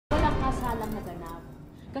kasalang naganap.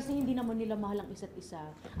 Kasi hindi naman nila mahal ang isa't isa.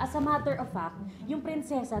 As a matter of fact, yung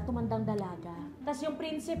prinsesa tumandang dalaga. Tapos yung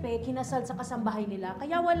prinsipe, kinasal sa kasambahay nila.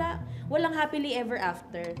 Kaya walang happily ever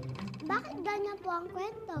after. Bakit ganyan po ang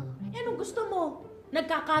kwento? Anong gusto mo?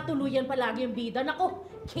 Nagkakatuluyan palagi yung bida. Nako,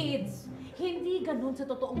 kids, hindi ganun sa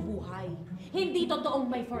totoong buhay. Hindi totoong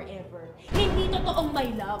may forever. Hindi totoong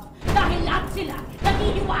may love. Dahil lahat sila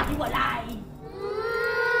naghihiwa-hiwalay.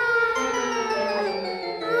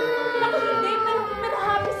 Naku, hindi. Pero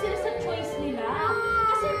happy sila sa choice nila.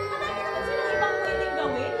 Kasi marami naman silang ibang pwedeng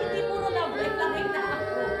gawin. Hindi puro love life lang ay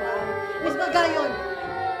nakatropa. Miss Magayon,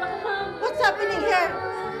 what's happening here?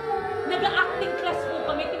 Nag-acting class po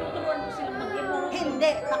kami. Tinuturuan ko silang mag-emote.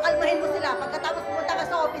 Hindi, pakalmahin mo sila pagkatapos pumunta ka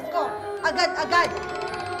sa office ko. Agad-agad!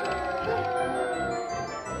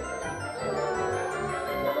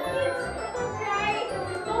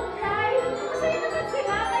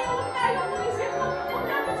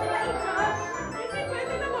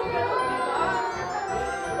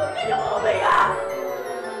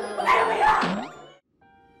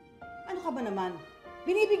 Ano ka ba naman?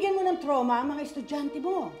 Binibigyan mo ng trauma ang mga estudyante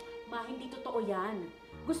mo. Ma, hindi totoo yan.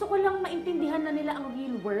 Gusto ko lang maintindihan na nila ang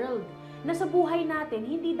real world. Na sa buhay natin,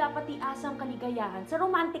 hindi dapat iasa ang kaligayahan sa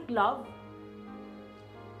romantic love.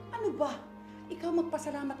 Ano ba? Ikaw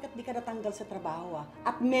magpasalamat ka't di ka natanggal sa trabaho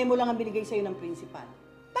at memo lang ang binigay sa'yo ng principal.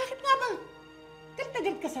 Bakit nga ba? Galit na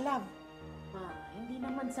galit ka sa love. Ma, hindi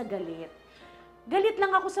naman sa galit. Galit lang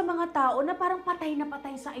ako sa mga tao na parang patay na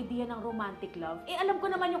patay sa idea ng romantic love. Eh, alam ko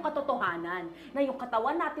naman yung katotohanan na yung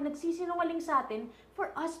katawan natin nagsisinungaling sa atin for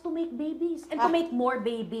us to make babies and to make more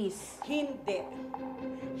babies. Hindi.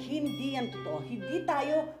 Hindi yan totoo. Hindi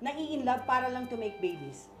tayo nai-inlove para lang to make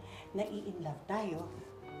babies. Nai-inlove tayo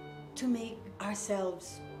to make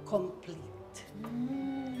ourselves complete.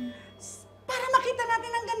 Para makita natin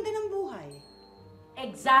ang ganda ng buhay.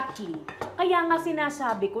 Exactly. Kaya nga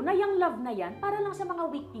sinasabi ko na yung love na yan para lang sa mga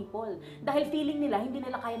weak people. Dahil feeling nila hindi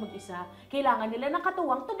nila kaya mag-isa. Kailangan nila ng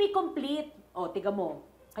katuwang to be complete. O, tiga mo.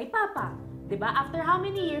 Kay Papa, di ba? After how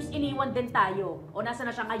many years, iniwan din tayo. O, nasa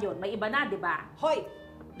na siya ngayon? May iba na, di ba? Hoy!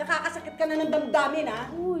 Nakakasakit ka na ng damdamin, ha?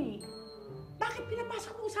 Uy. Bakit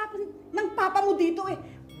pinapasok ang usapan ng papa mo dito, eh?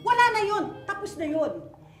 Wala na yun! Tapos na yun!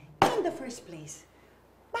 In the first place,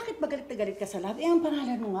 bakit magalit na galit ka sa love? Eh, ang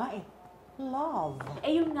pangalan mo nga, eh. Love.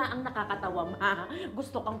 Eh, yun nga ang nakakatawa, ma.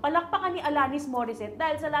 Gusto kang palakpakan ni Alanis Morissette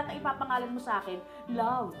dahil sa lahat ng ipapangalan mo sa akin,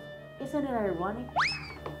 love. Isn't it ironic?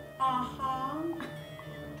 Aha.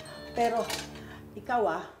 Pero,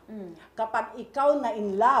 ikaw kapag ikaw na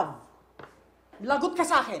in love, lagot ka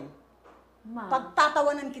sa akin. Ma.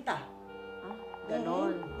 Pagtatawanan kita.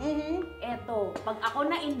 Ganon. Eto, pag ako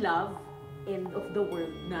na in love, end of the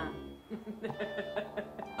world na.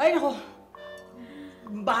 Ay, nako.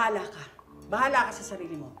 Bahala ka. Bahala ka sa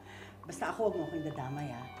sarili mo. Basta ako, huwag mo akong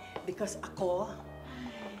dadamay, ha? Because ako,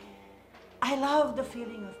 I love the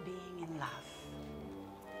feeling of being in love.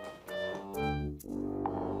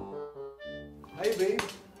 Hi, babe.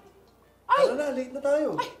 Ay! Tara na, late na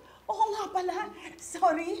tayo. Ay, oo nga pala.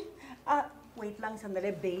 Sorry. Wait lang,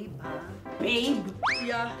 sandali, babe, ha? Babe?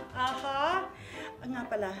 Yeah, aha. Nga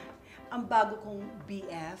pala, ang bago kong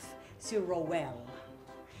BF, si Rowell.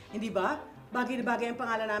 Hindi ba? Bagay na bagay ang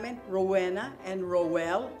pangalan namin, Rowena and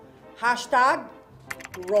Rowell. Hashtag,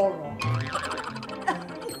 Roro.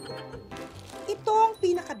 Ito ang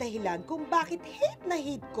pinakadahilan kung bakit hate na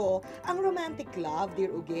hate ko ang romantic love,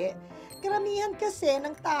 dear Uge. Karamihan kasi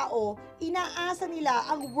ng tao, inaasa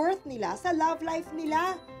nila ang worth nila sa love life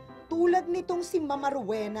nila. Tulad nitong si Mama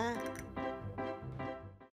Rowena.